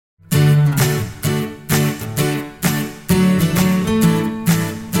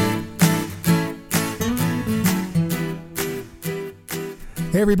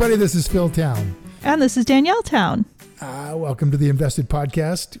Hey, everybody, this is Phil Town. And this is Danielle Town. Welcome to the Invested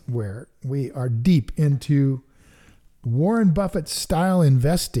Podcast, where we are deep into Warren Buffett style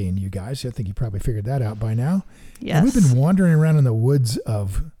investing, you guys. I think you probably figured that out by now. Yes. And we've been wandering around in the woods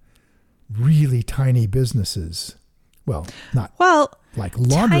of really tiny businesses. Well, not like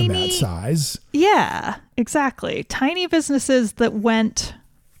laundromat size. Yeah, exactly. Tiny businesses that went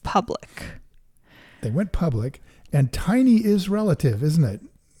public. They went public, and tiny is relative, isn't it?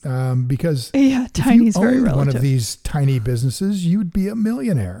 Because tiny is very relative. One of these tiny businesses, you'd be a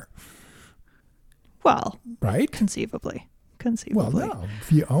millionaire. Well, right? Conceivably. Well, no.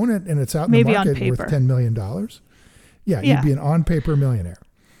 If you own it and it's out in maybe the market on worth $10 million, you'd be an on-paper millionaire.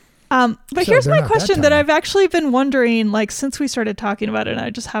 But so here's my question that I've actually been wondering, like, since we started talking about it,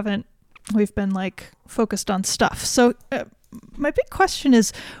 and we've been like focused on stuff. So my big question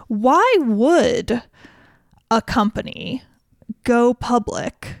is, why would a company go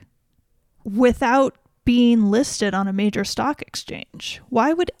public without being listed on a major stock exchange?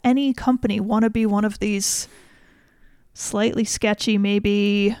 Why would any company want to be one of these slightly sketchy,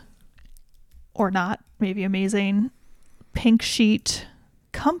 maybe, or not, maybe amazing, pink sheet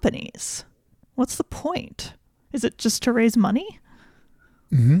companies? What's the point? Is it just to raise money?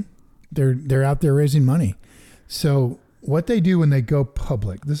 Mm-hmm. They're out there raising money. So what they do when they go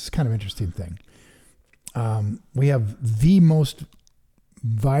public, this is kind of an interesting thing. We have the most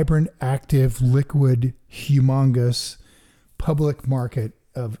vibrant, active, liquid, humongous public market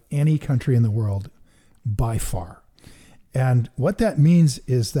of any country in the world by far. And what that means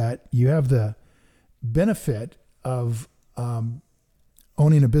is that you have the benefit of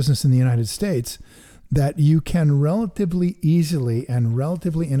owning a business in the United States, that you can relatively easily and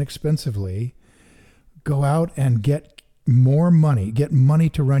relatively inexpensively go out and get more money, get money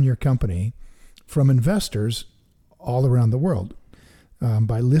to run your company from investors all around the world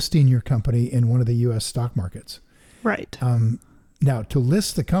by listing your company in one of the U.S. stock markets. Right. Now, to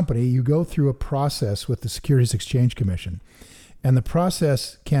list the company, you go through a process with the Securities Exchange Commission. And the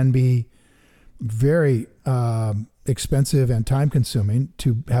process can be very expensive and time-consuming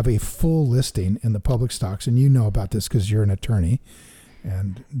to have a full listing in the public stocks. And you know about this because you're an attorney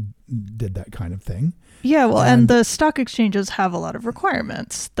and did that kind of thing. Yeah, well, and the stock exchanges have a lot of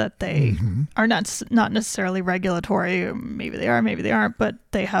requirements that they are not necessarily regulatory. Maybe they are, maybe they aren't, but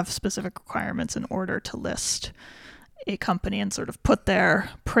they have specific requirements in order to list a company and sort of put their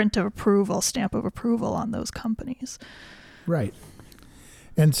print of approval, stamp of approval on those companies. Right.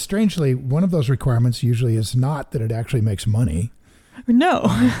 And strangely, one of those requirements usually is not that it actually makes money. No.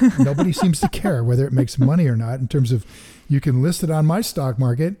 Nobody seems to care whether it makes money or not in terms of you can list it on my stock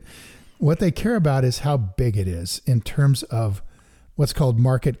market. What they care about is how big it is in terms of what's called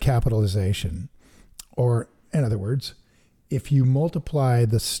market capitalization. Or, in other words, if you multiply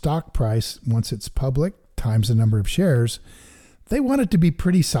the stock price once it's public times the number of shares, they want it to be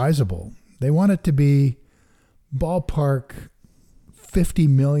pretty sizable. They want it to be ballpark $50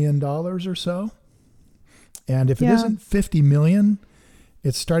 million or so. And if it isn't $50 million,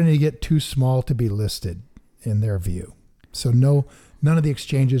 it's starting to get too small to be listed in their view. So none of the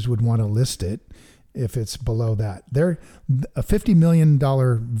exchanges would want to list it if it's below that. They're a $50 million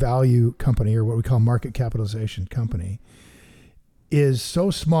value company, or what we call market capitalization company, is so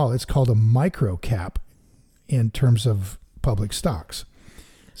small, it's called a micro cap in terms of public stocks.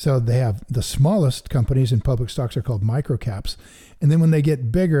 So they have the smallest companies in public stocks are called micro caps. And then when they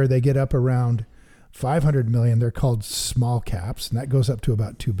get bigger, they get up around 500 million. They're called small caps, and that goes up to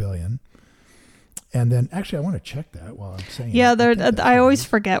about 2 billion. And then, actually, I want to check that while I'm saying. Yeah, I always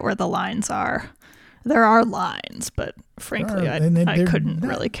forget where the lines are. There are lines, but frankly, I couldn't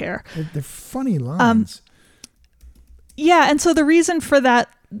really care. They're funny lines. And so the reason for that,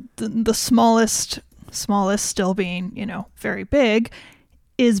 the smallest still being, very big,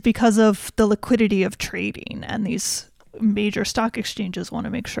 is because of the liquidity of trading. And these major stock exchanges want to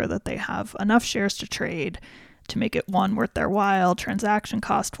make sure that they have enough shares to trade to make it, one, worth their while, transaction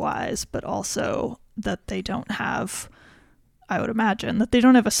cost wise, but also that they don't have, I would imagine, that they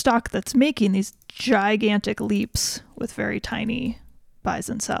don't have a stock that's making these gigantic leaps with very tiny buys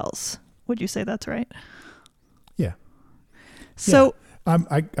and sells. Would you say that's right? Yeah. So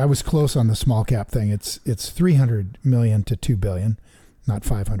I was close on the small cap thing. It's 300 million to 2 billion, not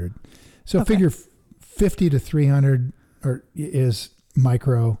 500. So figure 50 to 300 is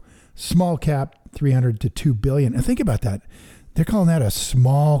micro, small cap 300 to 2 billion. And think about that. They're calling that a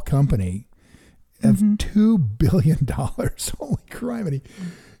small company of $2 billion. Holy criminy.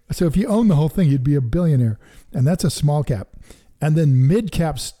 So if you own the whole thing, you'd be a billionaire. And that's a small cap. And then mid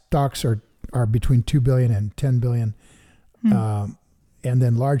cap stocks are between 2 billion and 10 billion. and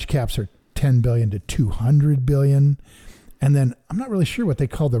then large caps are 10 billion to 200 billion. And then I'm not really sure what they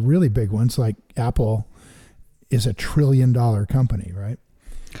call the really big ones, like Apple is $1 trillion company, right?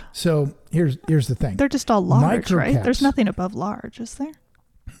 So here's the thing. They're just all large, Micro right? caps. There's nothing above large, is there?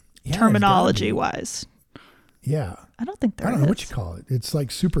 Yeah, Terminology wise. Yeah. I don't think there is. I don't know what you call it. It's like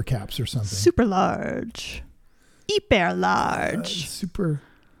super caps or something. Super large. Hyper large.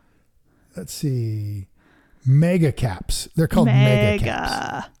 Let's see. Mega caps. They're called mega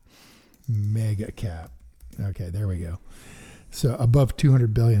caps. Mega cap. Okay, there we go. So above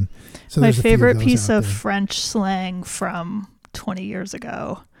 200 billion. So my favorite piece of French slang from 20 years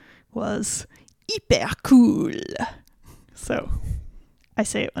ago was hyper cool. So I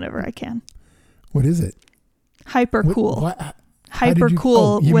say it whenever I can. What is it? Hyper cool. Hyper you,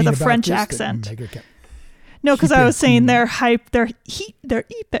 cool with a French this, accent. Mega cap. No, because I was saying they're hyper.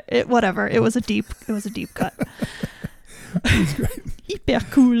 Whatever. It was a deep cut. It's great. Hyper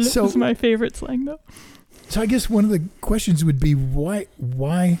cool is my favorite slang, though. So I guess one of the questions would be why?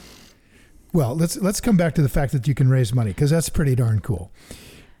 Well, let's come back to the fact that you can raise money, because that's pretty darn cool.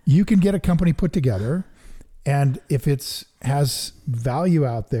 You can get a company put together, and if it has value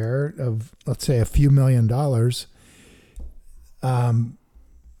out there of, let's say, a few $1 million,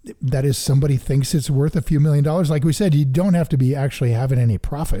 that is, somebody thinks it's worth a few $1 million. Like we said, you don't have to be actually having any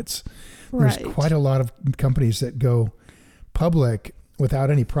profits. There's quite a lot of companies that go public without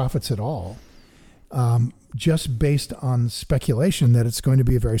any profits at all, just based on speculation that it's going to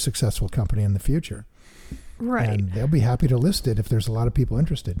be a very successful company in the future. Right. And they'll be happy to list it if there's a lot of people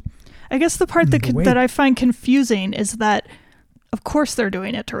interested. I guess the part that I find confusing is that, of course, they're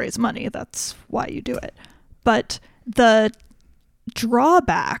doing it to raise money. That's why you do it. But the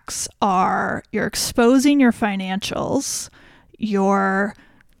drawbacks are you're exposing your financials. You're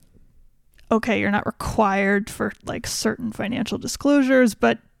not required for like certain financial disclosures,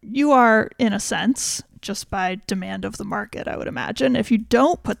 but you are, in a sense, just by demand of the market, I would imagine. If you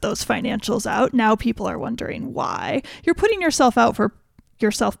don't put those financials out, now people are wondering why. You're putting yourself out for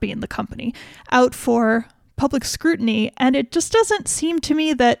yourself being the company, out for public scrutiny. And it just doesn't seem to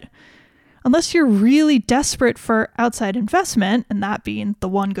me that unless you're really desperate for outside investment, and that being the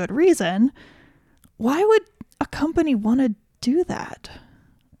one good reason, why would a company want to do that?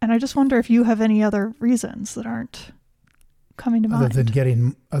 And I just wonder if you have any other reasons that aren't coming to mind.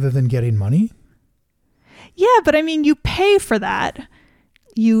 Other than getting money? Yeah, but I mean, you pay for that.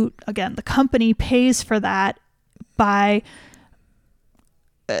 The company pays for that by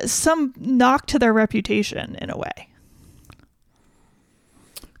some knock to their reputation in a way.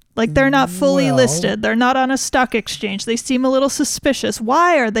 Like they're not fully listed. They're not on a stock exchange. They seem a little suspicious.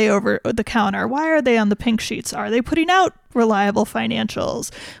 Why are they over the counter? Why are they on the pink sheets? Are they putting out reliable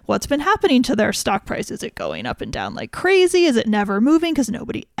financials? What's been happening to their stock price? Is it going up and down like crazy? Is it never moving because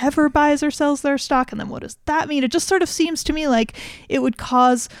nobody ever buys or sells their stock? And then what does that mean? It just sort of seems to me like it would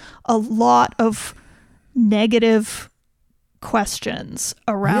cause a lot of negative questions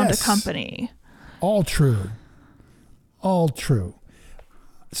around a company. All true.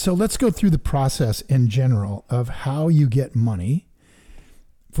 So let's go through the process in general of how you get money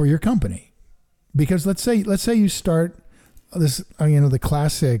for your company. Because let's say you start this, the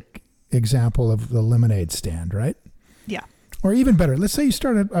classic example of the lemonade stand, right? Yeah. Or even better, let's say you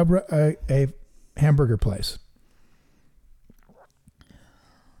start a hamburger place.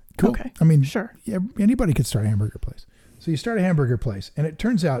 Cool. Okay. Sure. Yeah, anybody could start a hamburger place. So you start a hamburger place, and it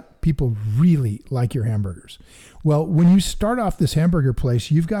turns out people really like your hamburgers. Well, when you start off this hamburger place,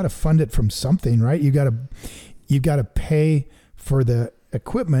 you've got to fund it from something, right? You got to pay for the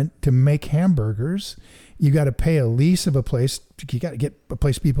equipment to make hamburgers. You got to pay a lease of a place. You got to get a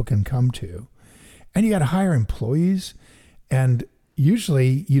place people can come to, and you got to hire employees. And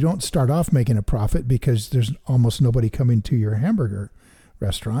usually, you don't start off making a profit because there's almost nobody coming to your hamburger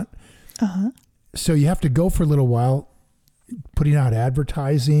restaurant. So you have to go for a little while, putting out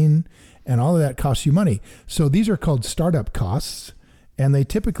advertising, and all of that costs you money. So these are called startup costs, and they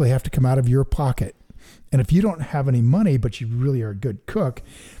typically have to come out of your pocket. And if you don't have any money, but you really are a good cook,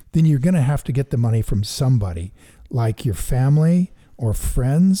 then you're going to have to get the money from somebody, like your family or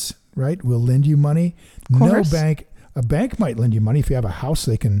friends, right? Will lend you money. A bank might lend you money if you have a house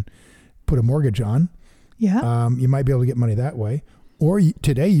they can put a mortgage on. Yeah. You might be able to get money that way. Or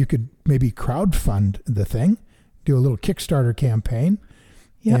today you could maybe crowdfund the thing, do a little Kickstarter campaign,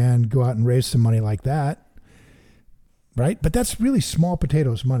 and go out and raise some money like that, right? But that's really small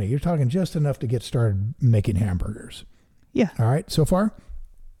potatoes money. You're talking just enough to get started making hamburgers. Yeah. All right, so far?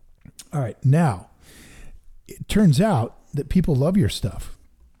 All right, now, it turns out that people love your stuff.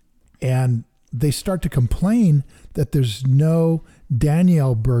 And they start to complain that there's no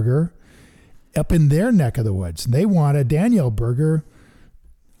Danielle burger up in their neck of the woods. They want a Danielle burger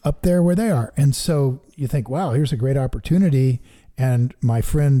up there where they are. And so you think, wow, here's a great opportunity. And my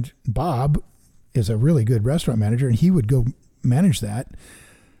friend Bob is a really good restaurant manager, and he would go manage that.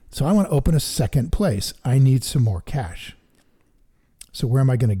 So I want to open a second place. I need some more cash. So where am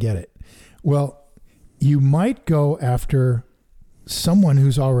I going to get it? Well, you might go after someone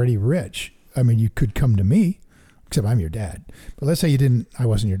who's already rich. I mean, you could come to me, except I'm your dad. But let's say I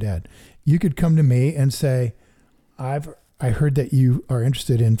wasn't your dad. You could come to me and say, I heard that you are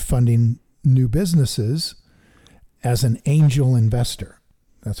interested in funding new businesses as an angel investor.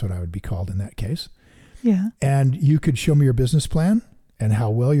 That's what I would be called in that case. Yeah. And you could show me your business plan and how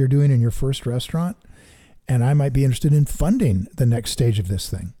well you're doing in your first restaurant. And I might be interested in funding the next stage of this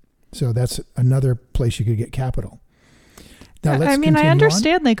thing. So that's another place you could get capital. Now, let's I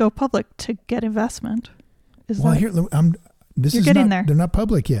understand they go public to get investment. They're not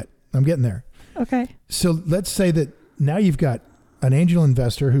public yet. I'm getting there. Okay. So let's say that now you've got an angel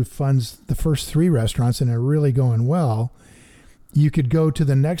investor who funds the first 3 restaurants and are really going well. You could go to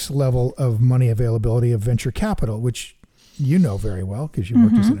the next level of money availability of venture capital, which you know very well because you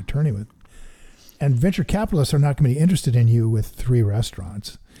worked as an attorney with. And venture capitalists are not going to be interested in you with 3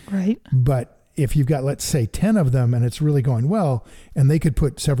 restaurants. Right. But if you've got, let's say, 10 of them and it's really going well, and they could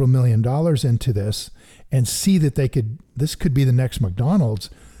put several $1 million into this and see that this could be the next McDonald's,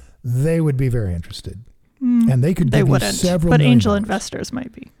 they would be very interested. And they could give you several but $1 million. Angel investors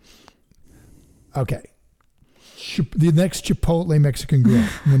might be. Okay. The next Chipotle Mexican Grill,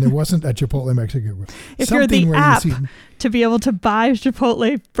 when there wasn't a Chipotle Mexican Grill. If you're the app to be able to buy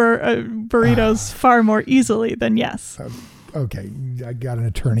Chipotle burritos far more easily, then yes. Okay, I got an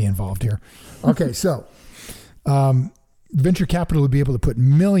attorney involved here. Okay, so venture capital would be able to put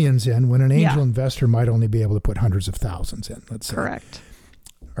millions in when an angel investor might only be able to put hundreds of thousands in, let's say. Correct.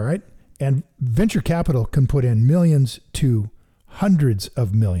 All right? And venture capital can put in millions to hundreds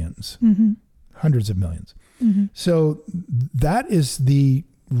of millions. Hundreds of millions. So that is the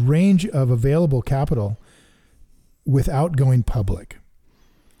range of available capital without going public.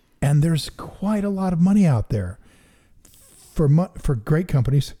 And there's quite a lot of money out there for great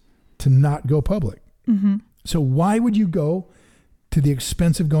companies to not go public. So why would you go to the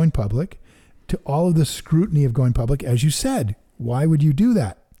expense of going public, to all of the scrutiny of going public? As you said, why would you do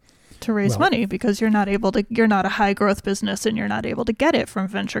that? To raise money, because you're not a high growth business and you're not able to get it from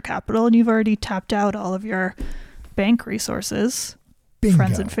venture capital, and you've already tapped out all of your bank resources, Bingo.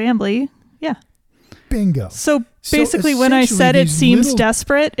 Friends and family. Yeah. Bingo. So basically when I said it seems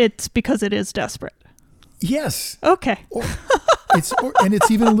desperate, it's because it is desperate. Yes. Okay. And it's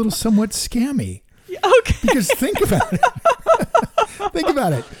even a little somewhat scammy. Okay. Because think about it. Think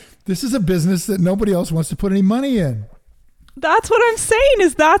about it. This is a business that nobody else wants to put any money in. That's what I'm saying,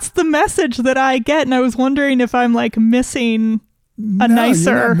 is that's the message that I get. And I was wondering if I'm like missing a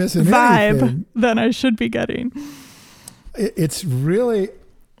nicer vibe anything. Than I should be getting. It's really,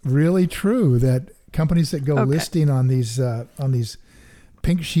 really true that companies that go listing on these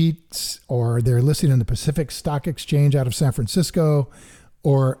pink sheets, or they're listing on the Pacific Stock Exchange out of San Francisco,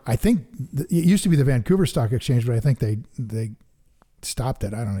 or I think it used to be the Vancouver Stock Exchange, but I think they stopped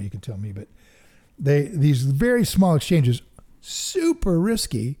it. I don't know. You can tell me, but these very small exchanges, super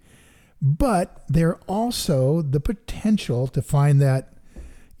risky, but they're also the potential to find that,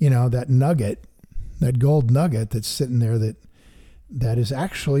 that nugget, that gold nugget that's sitting there that is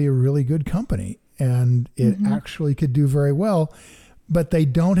actually a really good company, and it actually could do very well, but they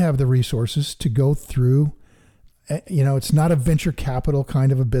don't have the resources to go through. It's not a venture capital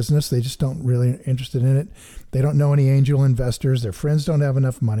kind of a business. They just don't really interested in it. They don't know any angel investors. Their friends don't have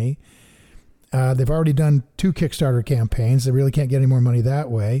enough money. They've already done 2 Kickstarter campaigns. They really can't get any more money that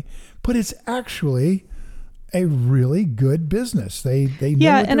way. But it's actually a really good business. They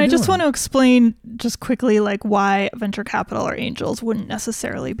know what and I just doing. want to explain just quickly like why venture capital or angels wouldn't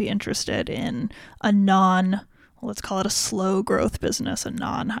necessarily be interested in a let's call it a slow growth business, a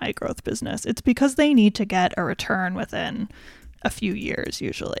non-high growth business. It's because they need to get a return within a few years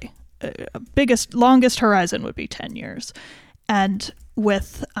usually. Longest horizon would be 10 years. And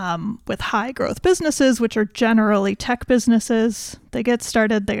with high growth businesses, which are generally tech businesses, they get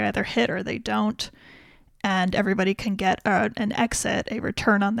started, they either hit or they don't. And everybody can get an exit, a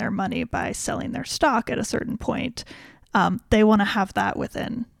return on their money by selling their stock at a certain point. They want to have that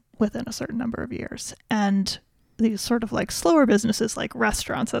within a certain number of years. And these sort of like slower businesses like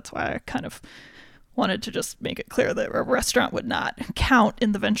restaurants, that's why I kind of wanted to just make it clear that a restaurant would not count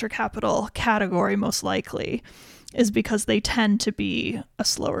in the venture capital category most likely, is because they tend to be a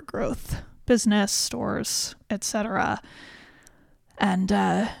slower growth business, stores, etc. And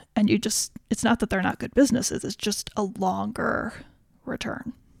it's not that they're not good businesses, it's just a longer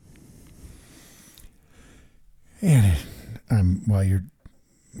return. And while you're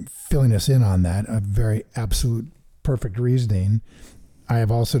filling us in on that, a very absolute perfect reasoning, I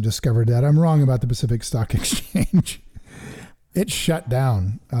have also discovered that I'm wrong about the Pacific Stock Exchange. It shut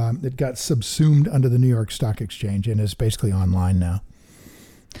down. It got subsumed under the New York Stock Exchange and is basically online now.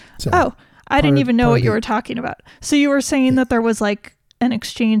 So I didn't even know what you were talking about. So you were saying that there was like an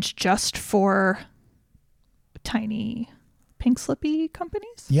exchange just for tiny pink slippy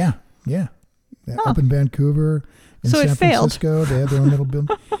companies? Yeah. Up in Vancouver, in San Francisco, they had their own little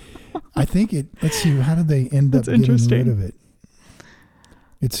building. I think let's see, how did they end up getting rid of it?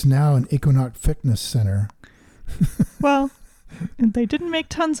 It's now an Equinox Fitness Center. Well, they didn't make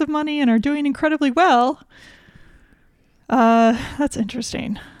tons of money and are doing incredibly well. That's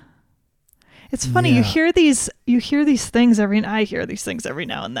interesting. It's funny, you hear these things I hear these things every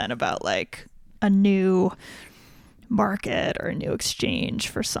now and then about like a new market or a new exchange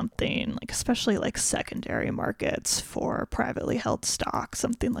for something, like especially like secondary markets for privately held stock,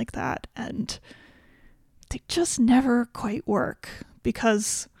 something like that, and they just never quite work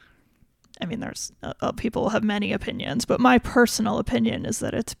because I mean there's people have many opinions, but my personal opinion is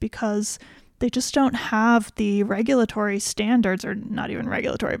that it's because they just don't have the regulatory standards, or not even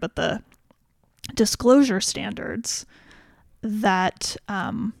regulatory, but the disclosure standards that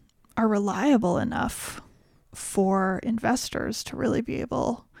are reliable enough for investors to really be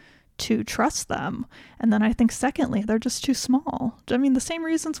able to trust them. And then I think secondly, they're just too small. I mean, the same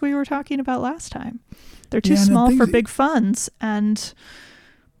reasons we were talking about last time. They're too small for big funds and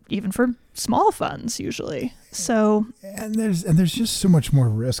even for small funds usually. So and there's just so much more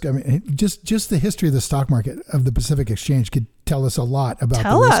risk. I mean, just the history of the stock market of the Pacific Exchange could tell us a lot about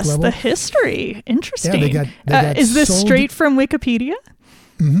the risk level. The history. Interesting. Yeah, they got is this straight from Wikipedia?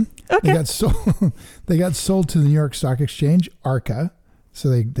 Mm-hmm. Okay. They got sold to the New York Stock Exchange, ARCA. So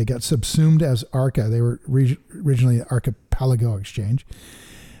they got subsumed as ARCA. They were originally the Archipelago Exchange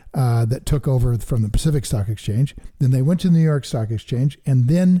that took over from the Pacific Stock Exchange. Then they went to the New York Stock Exchange, and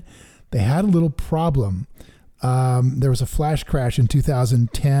then they had a little problem. There was a flash crash in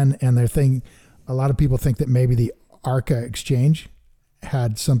 2010, and a lot of people think that maybe the ARCA Exchange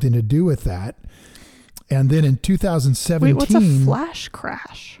had something to do with that. And then in 2017... Wait, what's a flash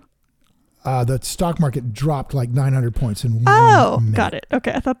crash? The stock market dropped like 900 points in 1 minute. Got it.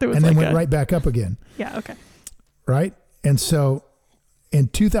 Okay, I thought there was and then went right back up again. Yeah, okay. Right? And so in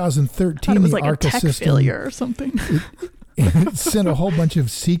 2013, it was the like ARCA a tech system failure or something. it sent a whole bunch of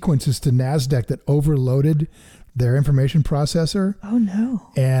sequences to NASDAQ that overloaded their information processor. Oh,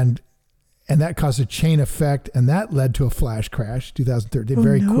 no. And that caused a chain effect, and that led to a flash crash, 2013.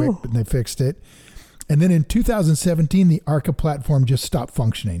 Very quick, but they fixed it. And then in 2017, the ARCA platform just stopped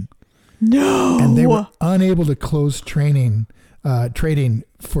functioning. No. And they were unable to close trading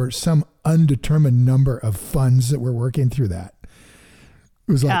for some undetermined number of funds that were working through that.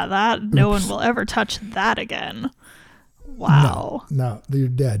 It was no one will ever touch that again. Wow. No, you're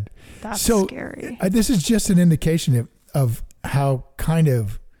dead. That's scary. This is just an indication of how kind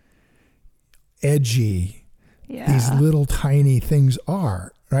of edgy these little tiny things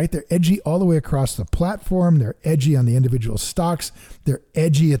are. Right? They're edgy all the way across the platform. They're edgy on the individual stocks. They're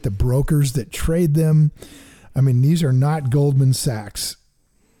edgy at the brokers that trade them. I mean, these are not Goldman Sachs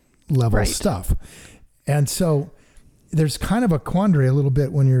level stuff. And so there's kind of a quandary a little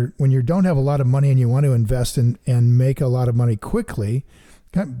bit when you don't have a lot of money and you want to invest and make a lot of money quickly.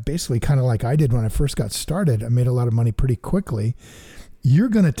 Basically kind of like I did when I first got started. I made a lot of money pretty quickly. You're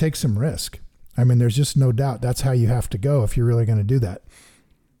going to take some risk. I mean, there's just no doubt that's how you have to go if you're really going to do that.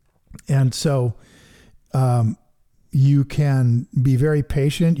 And so you can be very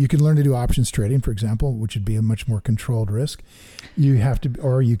patient. You can learn to do options trading, for example, which would be a much more controlled risk. You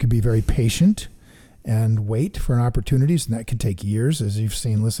could be very patient and wait for opportunities, and that could take years. As you've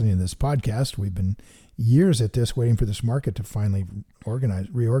seen listening to this podcast, we've been years at this, waiting for this market to finally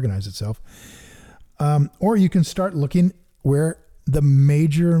reorganize itself. Or you can start looking where the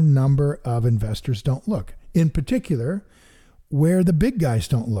major number of investors don't look. In particular, where the big guys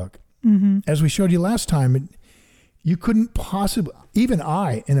don't look. Mm-hmm. As we showed you last time, you couldn't possibly, even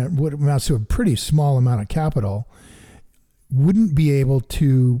I, in what amounts to a pretty small amount of capital, wouldn't be able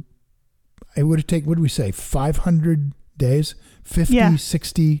to, it would take, what did we say, 500 days, 50,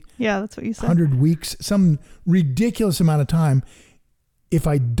 60, that's what you said. 100 weeks, some ridiculous amount of time. If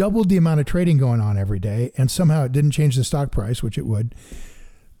I doubled the amount of trading going on every day and somehow it didn't change the stock price, which it would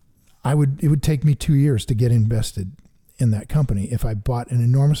take me 2 years to get invested. in that company if I bought an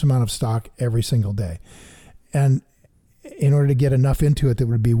enormous amount of stock every single day. And in order to get enough into it that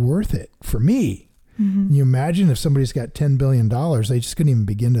would be worth it for me. Mm-hmm. Can you imagine if somebody's got $10 billion, they just couldn't even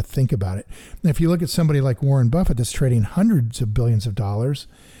begin to think about it. And if you look at somebody like Warren Buffett that's trading hundreds of billions of dollars,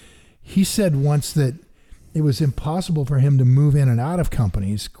 he said once that it was impossible for him to move in and out of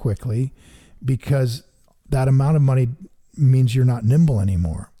companies quickly because that amount of money means you're not nimble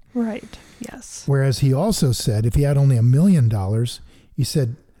anymore. Right. Yes. Whereas he also said if he had only $1 million, he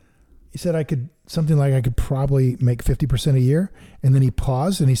said I could probably make 50% a year. And then he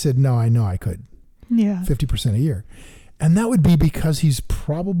paused and he said, no, I know I could. Yeah. 50% a year. And that would be because he's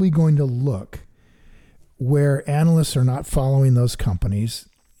probably going to look where analysts are not following those companies,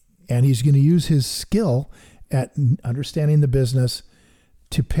 and he's going to use his skill at understanding the business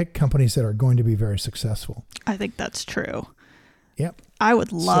to pick companies that are going to be very successful. I think that's true. Yep. I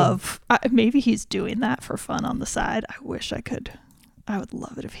would love, maybe he's doing that for fun on the side. I wish I could. I would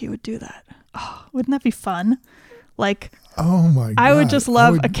love it if he would do that. Oh, wouldn't that be fun? Like, oh my God. I would just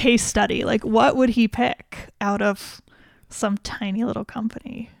love a case study. Like, what would he pick out of some tiny little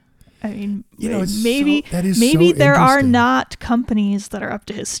company? I mean, maybe there are not companies that are up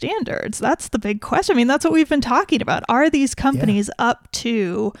to his standards. That's the big question. I mean, that's what we've been talking about. Are these companies up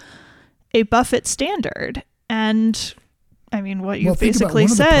to a Buffett standard? And I mean, what you basically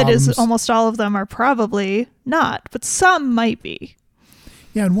said is almost all of them are probably not, but some might be.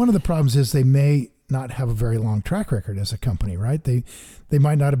 Yeah, and one of the problems is they may not have a very long track record as a company, right? They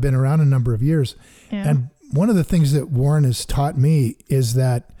might not have been around a number of years. Yeah. And one of the things that Warren has taught me is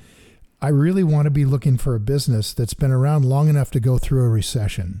that I really want to be looking for a business that's been around long enough to go through a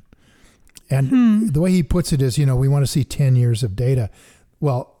recession. And the way he puts it is, we want to see 10 years of data.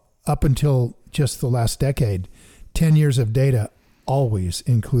 Well, up until just the last decade, 10 years of data always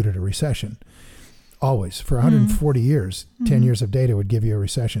included a recession. Always. For 140 years, 10 years of data would give you a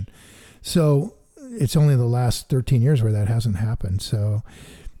recession. So it's only the last 13 years where that hasn't happened. So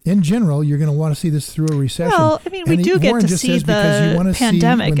in general, you're going to want to see this through a recession. Well, I mean, we do get to see the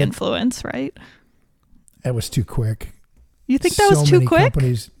pandemic influence, right? That was too quick. You think that was too quick?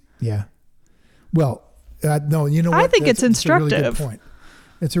 Yeah. Well, no, you know what? I think it's instructive. It's a really good point.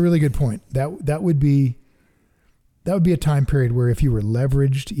 It's a really good point. That would be a time period where if you were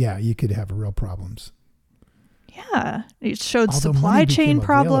leveraged, you could have real problems. Yeah. It showed supply chain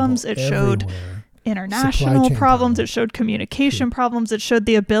problems. It showed international problems. It showed communication problems. It showed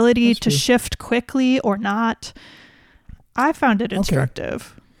the ability to shift quickly or not. I found it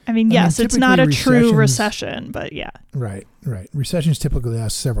instructive. Okay. I mean, yes, it's not a true recession, but yeah. Right. Recessions typically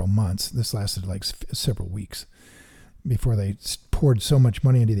last several months. This lasted like several weeks before they poured so much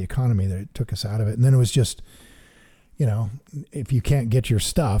money into the economy that it took us out of it. And then it was just, if you can't get your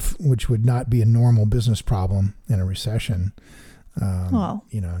stuff, which would not be a normal business problem in a recession,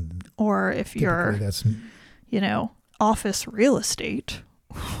 or if you're, office real estate,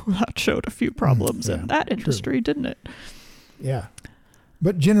 that showed a few problems in that industry, didn't it? Yeah.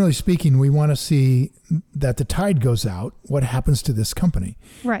 But generally speaking, we want to see that the tide goes out. What happens to this company?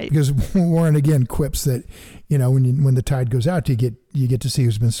 Right. Because Warren again quips that, when the tide goes out, you get to see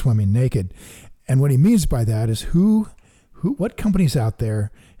who's been swimming naked. And what he means by that is what companies out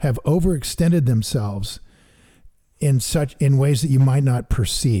there have overextended themselves in ways that you might not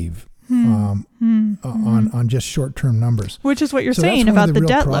perceive on just short-term numbers. Which is what you're saying about the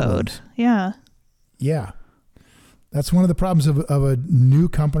debt load. Yeah. Yeah. That's one of the problems of a new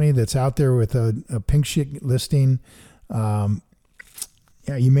company that's out there with a pink sheet listing. You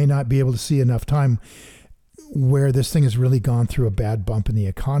may not be able to see enough time where this thing has really gone through a bad bump in the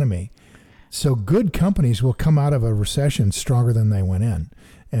economy. So good companies will come out of a recession stronger than they went in,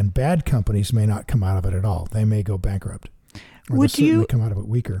 and bad companies may not come out of it at all. They may go bankrupt, or they'll certainly come out of it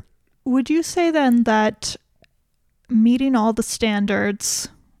weaker. Would you say then that meeting all the standards,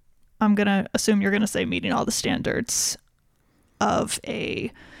 I'm going to assume you're going to say meeting all the standards of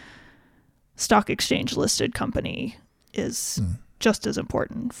a stock exchange listed company is just as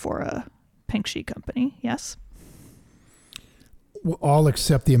important for a pink sheet company, yes? Well, all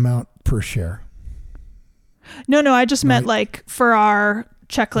except the amount per share. No, I just meant like for our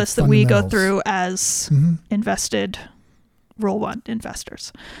checklist that we go through as invested Rule 1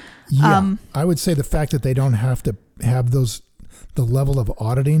 investors. Yeah, I would say the fact that they don't have to have the level of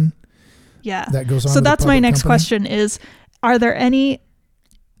auditing that goes on. So that's my next question is, are there any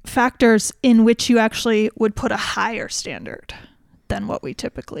factors in which you actually would put a higher standard than what we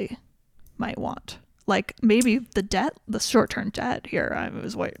typically might want? Like maybe the short-term debt here,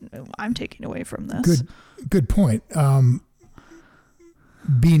 I'm taking away from this. Good point.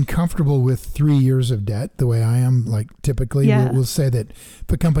 being comfortable with 3 years of debt, the way I am, like typically, we'll say that if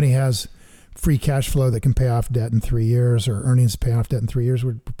a company has free cash flow that can pay off debt in 3 years, or earnings to pay off debt in 3 years,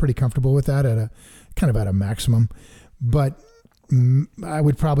 we're pretty comfortable with that at a maximum. But I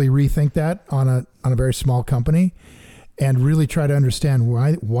would probably rethink that on a very small company, and really try to understand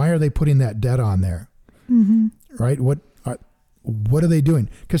why are they putting that debt on there, right? What are they doing?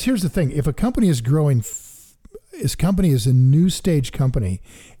 Because here's the thing: if a company is growing, this company is a new stage company,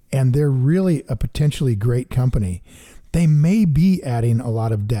 and they're really a potentially great company, they may be adding a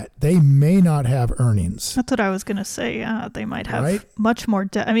lot of debt. They may not have earnings. That's what I was going to say. Yeah, they might have much more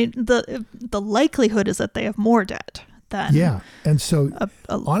debt. I mean, the likelihood is that they have more debt than and so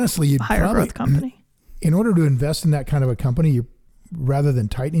honestly, you'd higher probably, growth company. In order to invest in that kind of a company, rather than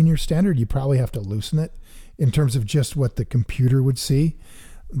tightening your standard, you probably have to loosen it in terms of just what the computer would see,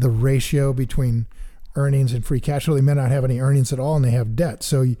 the ratio between earnings and free cash flow. They may not have any earnings at all, and they have debt.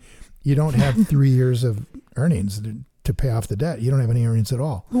 So you don't have 3 years of earnings to pay off the debt. You don't have any earnings at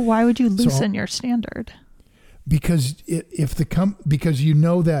all. Why would you loosen your standard? Because because you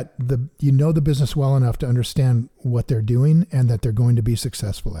know the business well enough to understand what they're doing and that they're going to be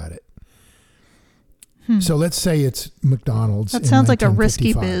successful at it. So let's say it's McDonald's. That sounds like a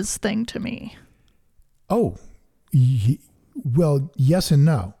risky biz thing to me. Oh, well, yes and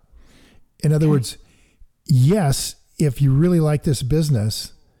no. In other words, yes, if you really like this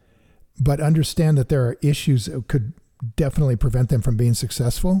business, but understand that there are issues that could definitely prevent them from being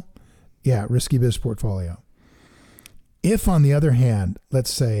successful, risky biz portfolio. If, on the other hand,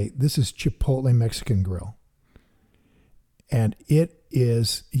 let's say this is Chipotle Mexican Grill, and it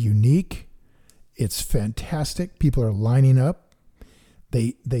is unique, it's fantastic, people are lining up,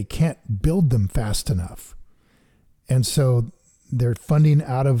 they can't build them fast enough, and so they're funding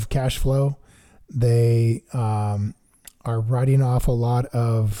out of cash flow. They are writing off a lot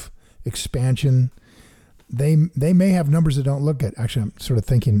of expansion. They may have numbers that don't look good. Actually, I'm sort of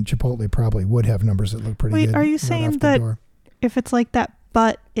thinking Chipotle probably would have numbers that look pretty good. Wait, are you saying that if it's like that,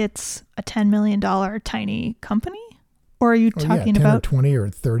 but it's a $10 million tiny company? Or are you talking 10 about or 20 or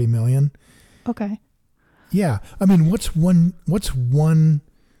 30 million? Okay. Yeah. I mean, what's one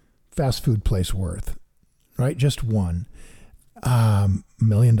fast food place worth? Right? Just one. $1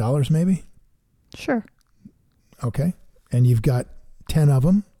 million maybe? Sure. Okay. And you've got 10 of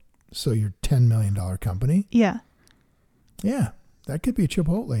them. So you're $10 million company. Yeah. Yeah. That could be a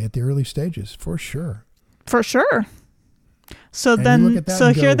Chipotle at the early stages for sure. For sure. So then,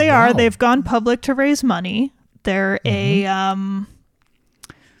 so here they are. They've gone public to raise money. They're a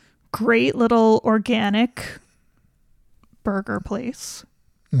great little organic burger place.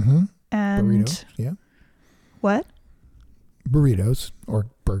 And burritos. Yeah. What? Burritos or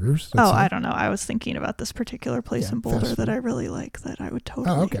burgers. I don't know. I was thinking about this particular place in Boulder that I really like, that I would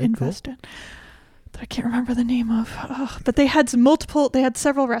totally invest in. That I can't remember the name of. But they had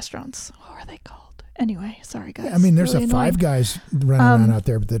several restaurants. What were they called? Anyway, sorry guys. Yeah, I mean, there's really Five Guys running around out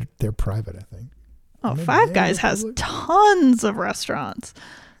there, but they're private, I think. Oh, Five Guys has tons of restaurants.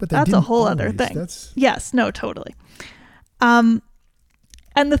 But that's a whole other thing. Yes, no, totally.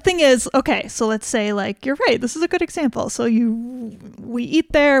 And the thing is, okay, so let's say, like, you're right, this is a good example. So we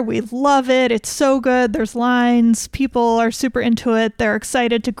eat there, we love it, it's so good, there's lines, people are super into it, they're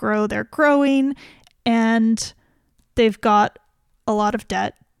excited to grow, they're growing, and they've got a lot of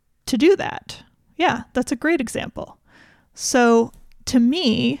debt to do that. Yeah, that's a great example. So to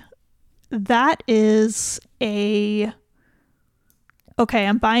me, that is okay,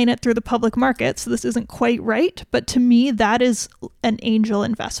 I'm buying it through the public market, so this isn't quite right, but to me, that is an angel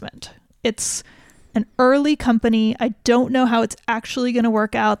investment. It's an early company. I don't know how it's actually going to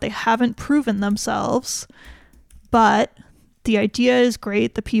work out. They haven't proven themselves, but the idea is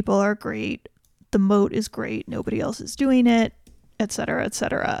great. The people are great. The moat is great. Nobody else is doing it, et cetera, et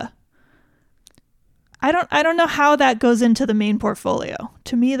cetera. I don't know how that goes into the main portfolio.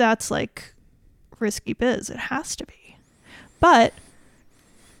 To me, that's like risky biz. It has to be. But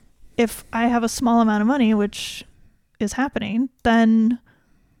if I have a small amount of money, which is happening, then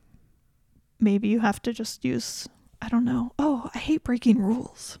maybe you have to just use, I don't know. Oh, I hate breaking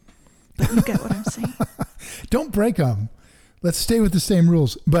rules. But you get what I'm saying. Don't break them. Let's stay with the same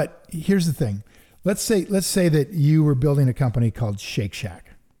rules. But here's the thing. Let's say that you were building a company called Shake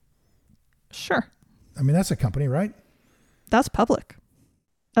Shack. Sure. I mean, that's a company, right? That's public.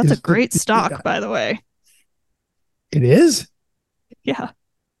 That's a great stock, by the way. It is? Yeah.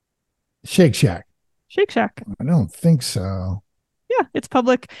 Shake Shack. Shake Shack. I don't think so. Yeah, it's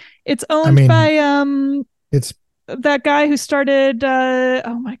public. It's owned by it's that guy who started,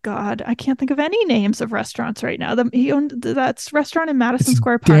 oh my God, I can't think of any names of restaurants right now. He owned that restaurant in Madison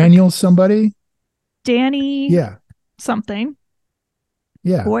Square Park. Daniel somebody? Danny Yeah. something.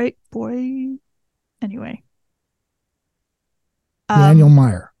 Yeah. Boy. Anyway. Daniel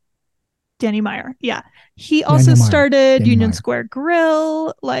Meyer. Danny Meyer. Yeah. He also started Union Square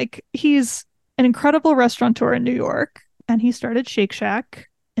Grill. Like, he's an incredible restaurateur in New York. And he started Shake Shack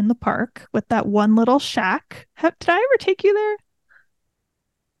in the park with that one little shack. Did I ever take you there?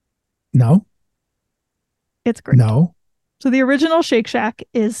 No. It's great. No. So the original Shake Shack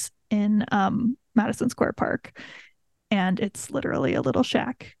is in Madison Square Park. And it's literally a little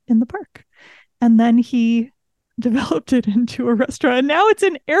shack in the park. And then he developed it into a restaurant. And now it's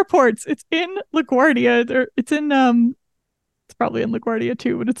in airports. It's in LaGuardia. It's probably in LaGuardia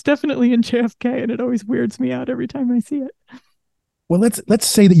too, but it's definitely in JFK, and it always weirds me out every time I see it. Well, let's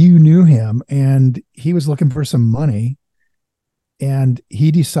say that you knew him and he was looking for some money and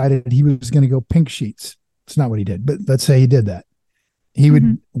he decided he was going to go pink sheets. It's not what he did, but let's say he did that. He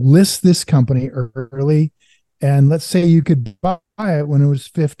would list this company early, and let's say you could buy it when it was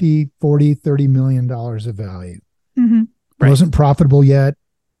 50, 40, $30 million of value. Right. It wasn't profitable yet,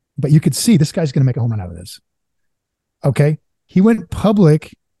 but you could see this guy's going to make a home run out of this. Okay. He went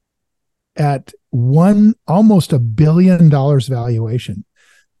public at almost $1 billion valuation.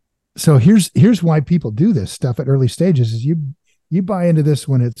 So here's why people do this stuff at early stages is you buy into this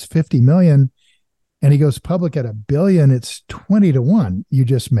when it's 50 million and he goes public at $1 billion, it's 20 to 1 you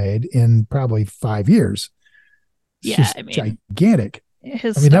just made in probably 5 years. It's just gigantic.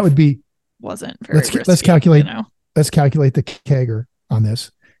 That would be wasn't very risky, let's calculate the CAGR on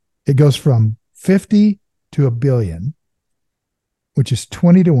this. It goes from 50 to $1 billion, which is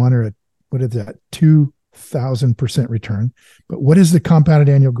 20 to 1, or what is that? 2,000% return. But what is the compounded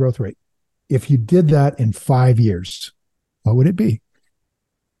annual growth rate? If you did that in 5 years, what would it be?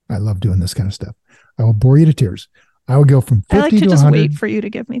 I love doing this kind of stuff. I will bore you to tears. I will go from 50 to 100. I like to just wait for you to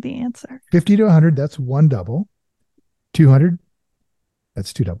give me the answer. 50 to 100, that's one double. 200,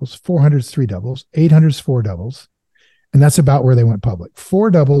 that's two doubles. 400 is three doubles. 800 is four doubles. And that's about where they went public.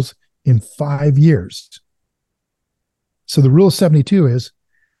 4 doubles in 5 years. So the rule of 72 is,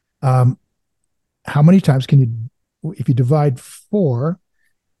 how many times can you, if you divide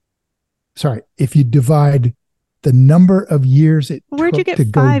the number of years it took to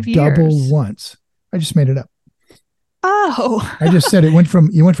go double once. I just made it up. Oh. I just said you went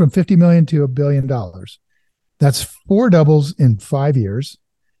from 50 million to $1 billion. That's 4 doubles in 5 years.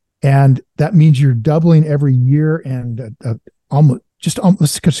 And that means you're doubling every year, and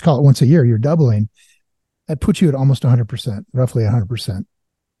let's just call it once a year, you're doubling. That puts you at almost 100%, roughly 100%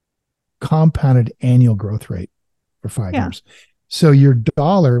 compounded annual growth rate for 5 years. So your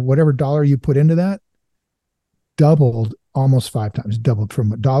dollar, whatever dollar you put into that, doubled almost 5 times, doubled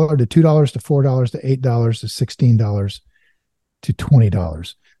from $1 to $2 to $4 to $8 to $16 to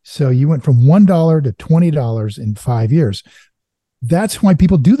 $20. So you went from $1 to $20 in 5 years. That's why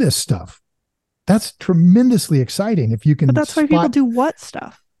people do this stuff. That's tremendously exciting. If you can, but that's why people do what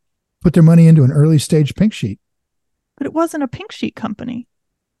stuff? Put their money into an early stage pink sheet. But it wasn't a pink sheet company.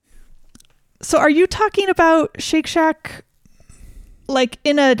 So are you talking about Shake Shack, like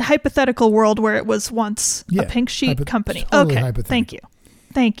in a hypothetical world where it was once a pink sheet company? Totally okay. Thank you.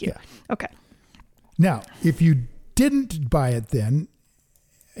 Yeah. Okay. Now, if you didn't buy it then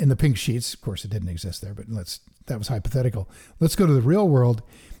in the pink sheets, of course it didn't exist there, but that was hypothetical. Let's go to the real world.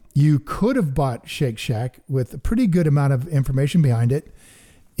 You could have bought Shake Shack with a pretty good amount of information behind it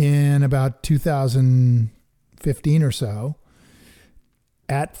in about 2015 or so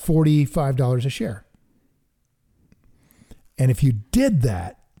at $45 a share. And if you did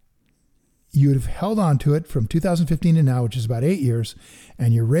that, you would have held on to it from 2015 to now, which is about 8 years,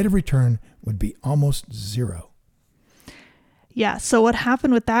 and your rate of return would be almost zero. Yeah. So what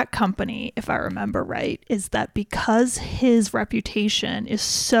happened with that company, if I remember right, is that because his reputation is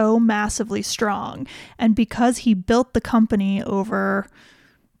so massively strong, and because he built the company over,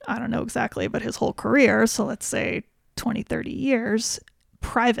 I don't know exactly, but his whole career, so let's say 20, 30 years,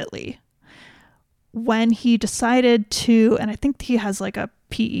 privately, when he decided to, and I think he has like a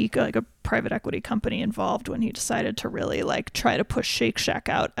PE, like a private equity company involved, when he decided to really like try to push Shake Shack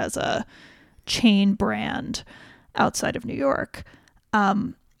out as a chain brand outside of New York. I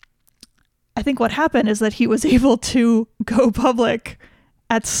think what happened is that he was able to go public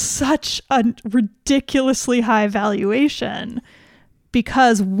at such a ridiculously high valuation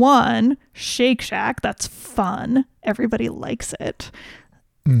because, one, Shake Shack, that's fun. Everybody likes it.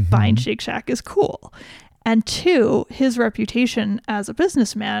 Buying Shake Shack is cool. And 2, his reputation as a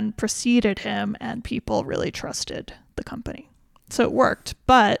businessman preceded him and people really trusted the company. So it worked,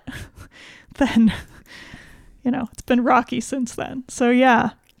 but then, it's been rocky since then. So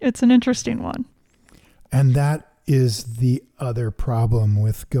yeah, it's an interesting one. And that is the other problem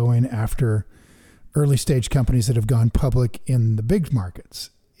with going after early stage companies that have gone public in the big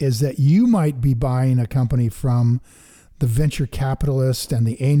markets, is that you might be buying a company from the venture capitalist and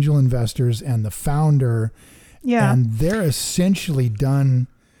the angel investors and the founder. Yeah. And they're essentially done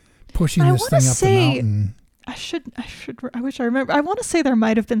pushing this thing up the mountain. I wish I remember. I want to say there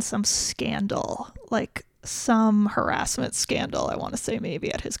might have been some scandal, like some harassment scandal, I want to say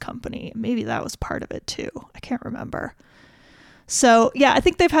maybe at his company. Maybe that was part of it too. I can't remember. So yeah, I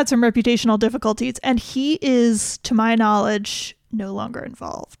think they've had some reputational difficulties, and he is, to my knowledge, no longer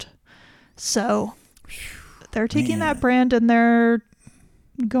involved. So they're taking that brand and they're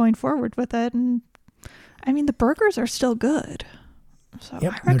going forward with it. And I mean, the burgers are still good. So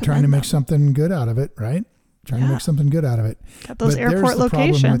yep, they're trying to make something good out of it, right? Trying to make something good out of it. Got those airport there's the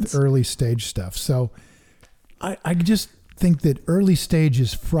locations. Problem with early stage stuff. So I just think that early stage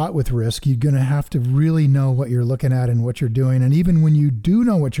is fraught with risk. You're going to have to really know what you're looking at and what you're doing. And even when you do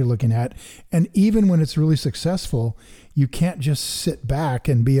know what you're looking at, and even when it's really successful, you can't just sit back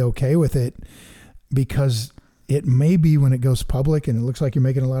and be okay with it, because it may be when it goes public and it looks like you're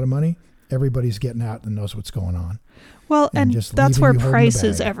making a lot of money, everybody's getting out and knows what's going on. Well, and that's where price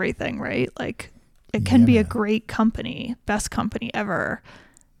is everything, right? Like, it can be a great company, best company ever.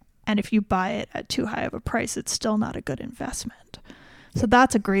 And if you buy it at too high of a price, it's still not a good investment. So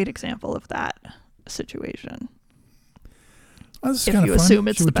that's a great example of that situation. Well, this is if kind you of fun. assume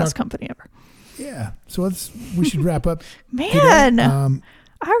it's the best company ever. Yeah. So we should wrap up. Man,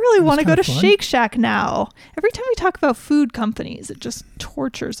 I really want to go to Shake Shack now. Every time we talk about food companies, it just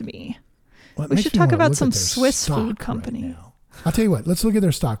tortures me. Well, we should talk about some Swiss food company. Right, I'll tell you what. Let's look at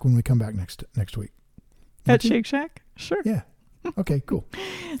their stock when we come back next week. At Shake Shack? Sure. Yeah. Okay, cool.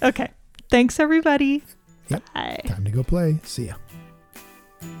 Okay. Thanks, everybody. Yep. Bye. Time to go play. See ya.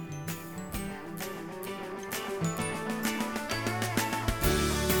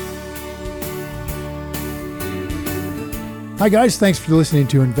 Hi guys, thanks for listening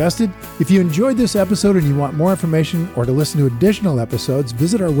to Invested. If you enjoyed this episode and you want more information or to listen to additional episodes,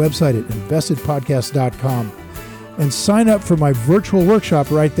 visit our website at investedpodcast.com and sign up for my virtual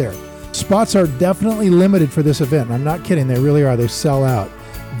workshop right there. Spots are definitely limited for this event. I'm not kidding, they really are. They sell out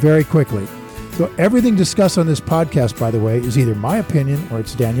very quickly. So everything discussed on this podcast, by the way, is either my opinion or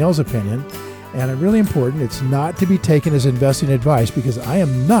it's Danielle's opinion. And really important, it's not to be taken as investing advice, because I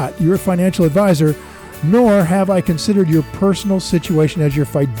am not your financial advisor, nor have I considered your personal situation as your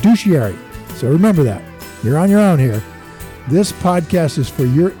fiduciary. So remember that. You're on your own here. This podcast is for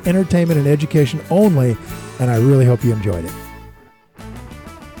your entertainment and education only, and I really hope you enjoyed it.